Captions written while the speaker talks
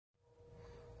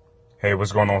Hey,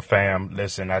 what's going on, fam?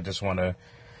 Listen, I just want to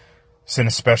send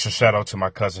a special shout out to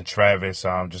my cousin Travis.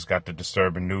 Just got the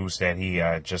disturbing news that he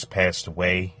just passed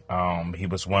away. He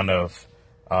was one of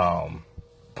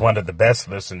the best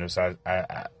listeners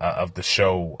of the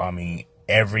show. I mean,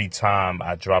 every time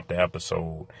I dropped the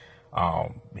episode,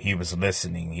 he was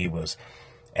listening. He was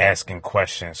asking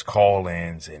questions,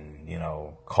 call-ins, and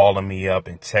calling me up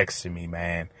and texting me,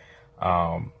 man.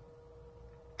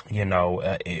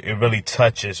 It really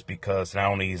touches because not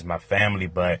only is my family,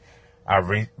 but I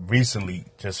recently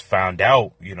just found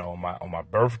out, on my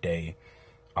birthday,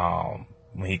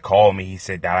 when he called me, he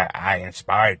said that I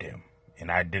inspired him, and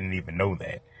I didn't even know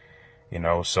that,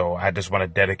 so I just want to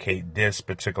dedicate this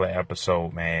particular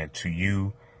episode, man, to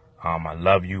you. I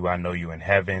love you. I know you in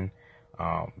heaven.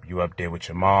 You up there with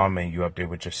your mom and you up there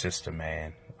with your sister,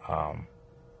 man.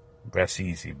 Rest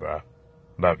easy, bro.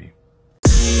 Love you.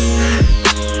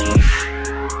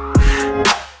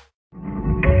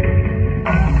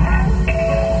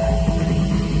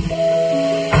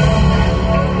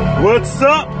 What's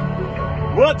up?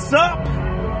 What's up?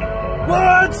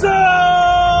 What's up?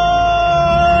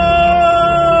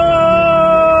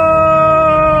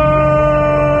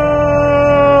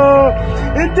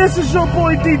 And this is your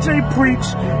boy DJ Preach,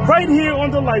 right here on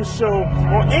The Life Show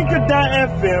on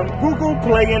Anchor.fm, Google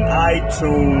Play, and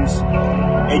iTunes.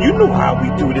 And you know how we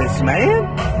do this, man.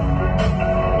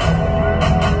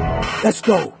 Let's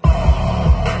go.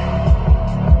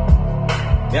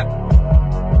 Yep.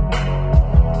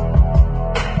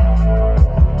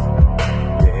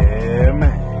 Yeah,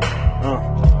 man.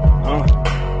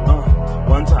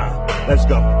 One time. Let's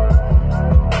go.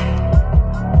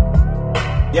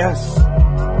 Yes.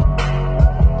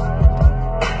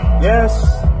 Yes.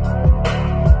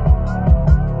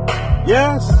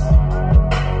 Yes.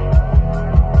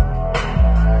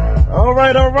 All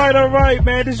right,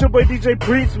 man. This is your boy DJ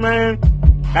Preach, man.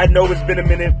 I know it's been a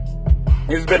minute.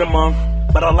 It's been a month,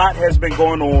 but a lot has been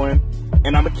going on,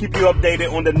 and I'm going to keep you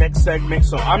updated on the next segment,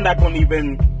 so I'm not going to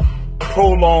even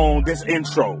prolong this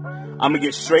intro. I'm going to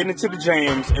get straight into the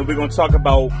jams, and we're going to talk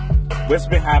about what's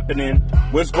been happening,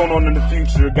 what's going on in the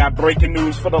future. Got breaking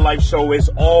news for The Life Show. It's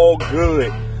all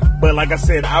good. But like I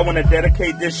said, I want to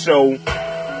dedicate this show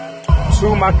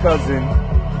to my cousin,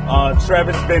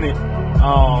 Travis Bennett,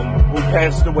 who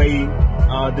passed away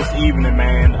this evening,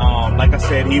 man. Like I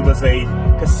said, he was a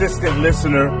consistent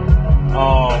listener.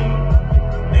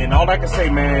 And all I can say,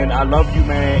 man, I love you,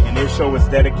 man, and this show is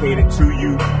dedicated to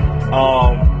you.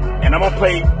 And I'm gonna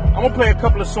play a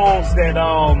couple of songs that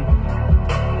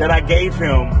I gave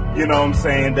him, you know what I'm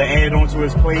saying, to add onto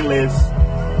his playlist.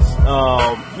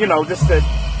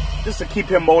 Just to keep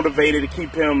him motivated, to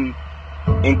keep him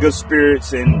in good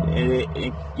spirits, and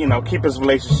keep his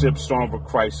relationship strong with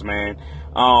Christ, man.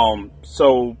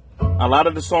 So a lot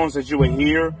of the songs that you will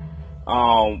hear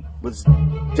was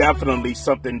definitely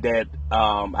something that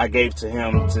I gave to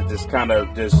him to just kind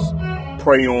of just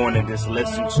pray on and just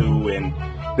listen to and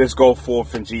just go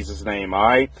forth in Jesus' name. All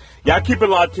right, y'all keep it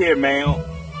locked here, man.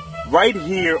 Right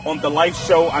here on The Life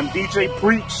Show, I'm DJ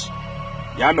Preach.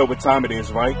 Y'all know what time it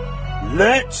is, right?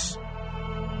 Let's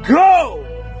go.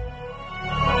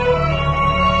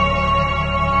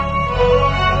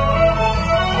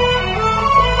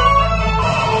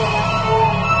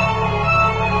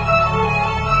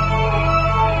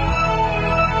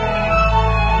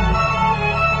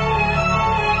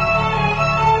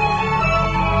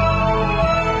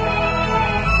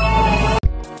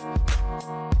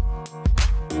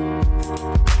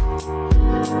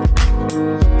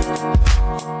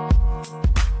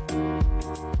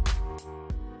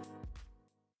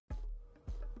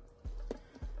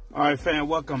 All right, fam,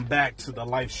 welcome back to The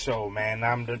Life Show, man.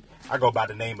 I go by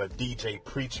the name of DJ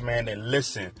Preach, man. And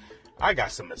listen, I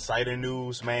got some exciting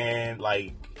news, man.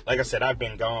 Like I said, I've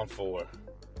been gone for a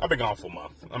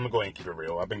month. I'm gonna go ahead and keep it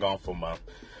real. I've been gone for a month,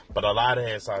 but a lot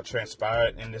has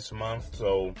transpired in this month.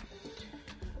 So,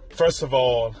 first of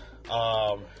all,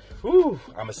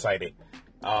 I'm excited.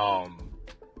 I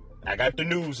got the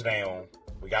news now.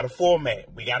 We got a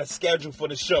format. We got a schedule for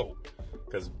the show,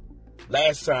 because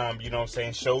last time,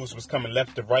 shows was coming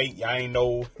left to right. Y'all ain't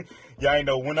know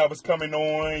when I was coming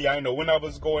on. Y'all ain't know when I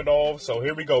was going off. So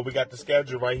here we go. We got the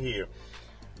schedule right here.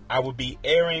 I will be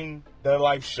airing The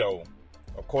Life Show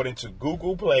according to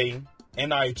Google Play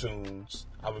and iTunes.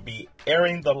 I will be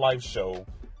airing The Life Show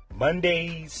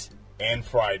Mondays and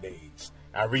Fridays.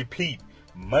 I repeat,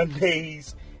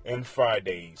 Mondays and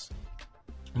Fridays.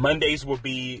 Mondays will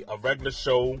be a regular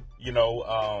show,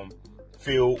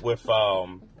 filled with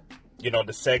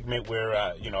the segment where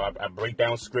I break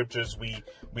down scriptures. We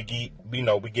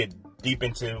get deep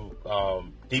into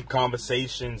deep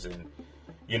conversations and,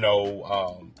 you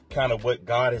know, kind of what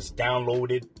God has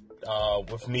downloaded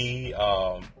with me.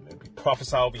 Maybe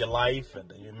prophesy over your life,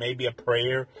 and maybe a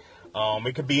prayer.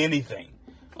 It could be anything.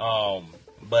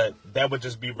 But that would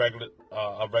just be a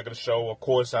regular show. Of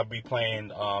course, I'll be playing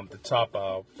the top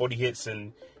 40 hits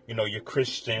and, you know, your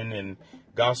Christian and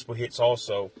gospel hits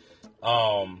also.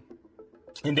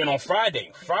 And then on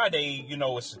Friday, you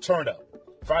know, it's the turn up.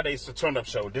 Friday's the turn up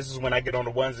show. This is when I get on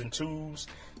the ones and twos.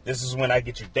 This is when I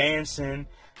get you dancing.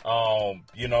 You know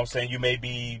what I'm saying? You may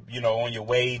be, you know, on your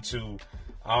way to,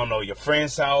 I don't know, your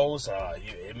friend's house.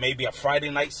 It may be a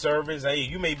Friday night service. Hey,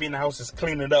 you may be in the house just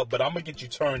cleaning up, but I'm gonna get you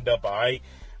turned up. All right.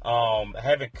 I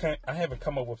haven't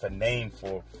come up with a name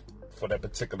for that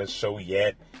particular show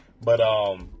yet, but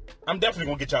I'm definitely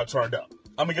gonna get y'all turned up.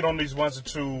 I'm gonna get on these ones and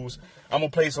twos. I'm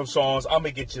gonna play some songs. I'm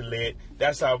gonna get you lit.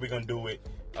 That's how we're gonna do it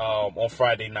on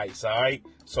Friday nights. All right.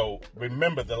 So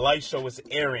remember, the live show is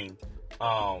airing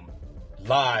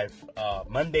live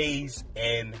Mondays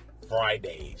and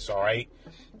Fridays. All right.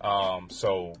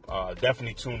 So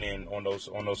definitely tune in on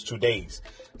those 2 days.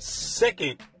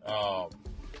 Second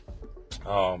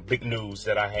big news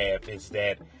that I have is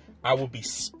that I will be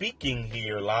speaking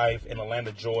here live in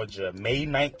Atlanta, Georgia, May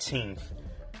 19th,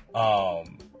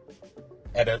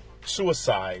 at a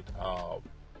suicide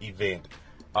event.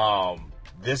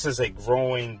 This is a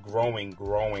growing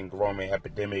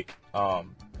epidemic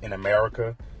in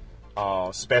America,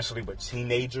 especially with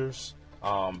teenagers.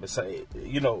 It's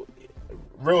you know,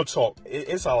 real talk.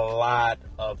 It's a lot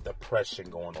of depression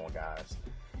going on, guys.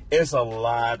 It's a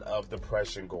lot of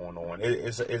depression going on.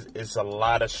 It's a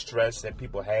lot of stress that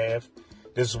people have.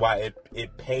 This is why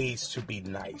it pays to be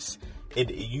nice.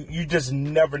 You just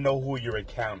never know who you're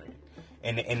encountering,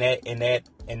 and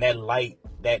that light,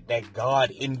 that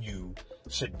God in you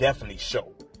should definitely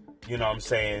show. You know what I'm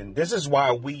saying? This is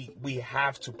why we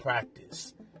have to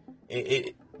practice.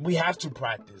 We have to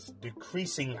practice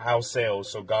decreasing ourselves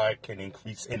so God can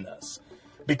increase in us,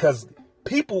 because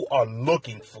people are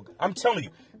looking for. I'm telling you,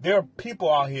 there are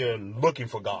people out here looking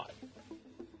for God.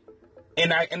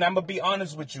 And I'm gonna be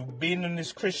honest with you, being in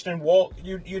this Christian walk,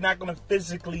 you're not gonna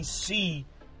physically see,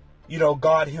 you know,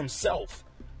 God Himself,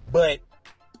 but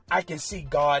I can see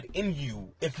God in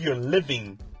you if you're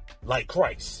living like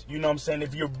Christ. You know what I'm saying?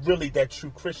 If you're really that true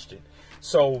Christian.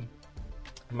 So,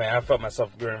 man, I felt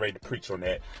myself getting ready to preach on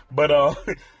that. But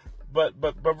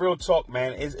but real talk,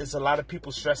 man, it's a lot of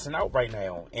people stressing out right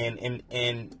now,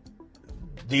 and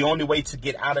the only way to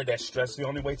get out of that stress, the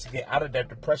only way to get out of that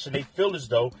depression, they feel as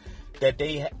though that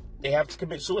they have to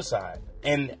commit suicide.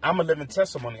 And I'm a living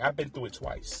testimony. I've been through it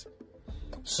twice.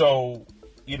 So,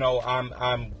 you know,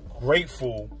 I'm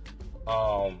grateful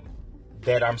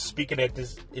that I'm speaking at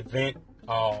this event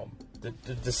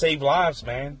to save lives,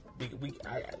 man.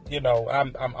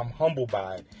 I'm humbled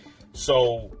by it.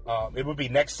 So it will be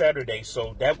next Saturday.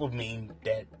 So that would mean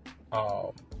that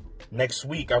next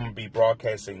week I'm gonna be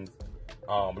broadcasting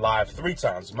live 3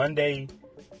 times. Monday,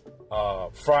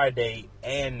 Friday,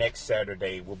 and next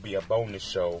Saturday will be a bonus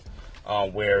show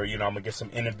where, you know, I'm gonna get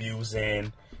some interviews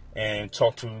in and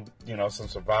talk to, you know, some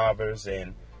survivors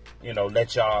and, you know,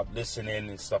 let y'all listen in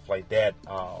and stuff like that.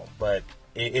 But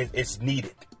it's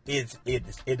needed. It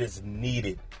is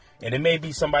needed. And it may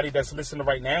be somebody that's listening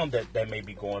right now that may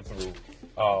be going through,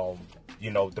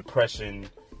 you know, depression,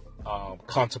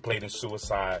 contemplating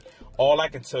suicide. All I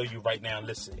can tell you right now,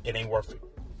 listen, it ain't worth it.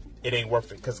 It ain't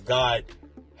worth it, because God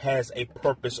has a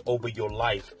purpose over your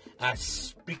life. I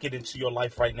speak it into your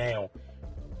life right now.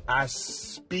 I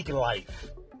speak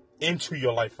life into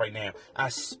your life right now. I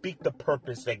speak the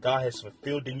purpose that God has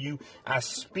fulfilled in you. I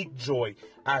speak joy.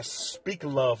 I speak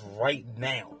love right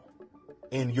now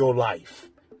in your life.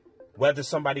 Whether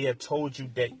somebody had told you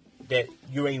that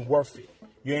you ain't worth it,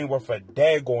 you ain't worth a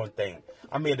daggone thing,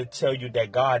 I'm here to tell you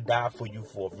that God died for you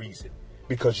for a reason,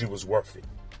 because you was worth it.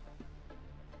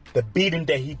 The beating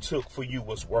that He took for you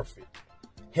was worth it.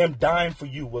 Him dying for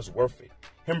you was worth it.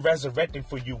 Him resurrecting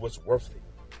for you was worth it.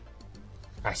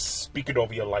 I speak it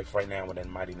over your life right now in the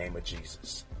mighty name of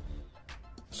Jesus.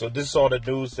 So this is all the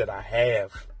news that I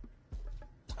have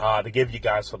to give you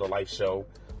guys for the live show.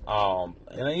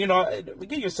 And you know,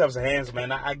 give yourselves a hands,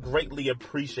 man. I greatly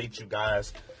appreciate you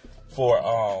guys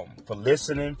for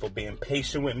listening, for being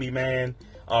patient with me, man.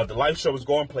 The live show is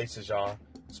going places, y'all,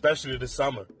 especially this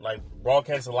summer, like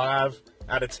broadcasting live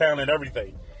out of town and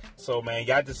everything. So, man,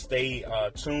 y'all just stay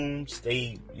tuned,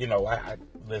 stay, you know, I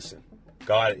listen.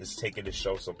 God is taking this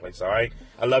show someplace, all right?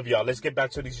 I love y'all. Let's get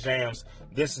back to these jams.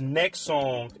 This next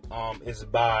song is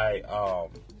by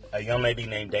a young lady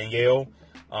named Danielle.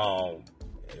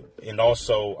 and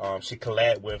also she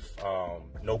collabed with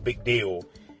No Big Deal,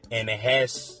 and it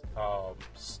has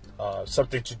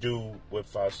something to do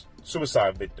with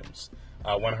suicide victims.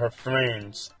 One of her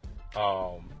friends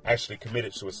actually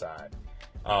committed suicide.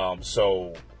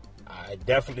 So I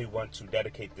definitely want to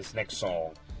dedicate this next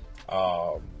song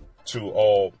to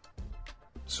all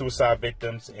suicide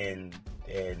victims and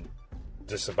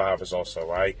the survivors also,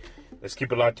 right? Let's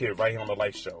keep it locked here, right here on The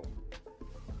Life Show.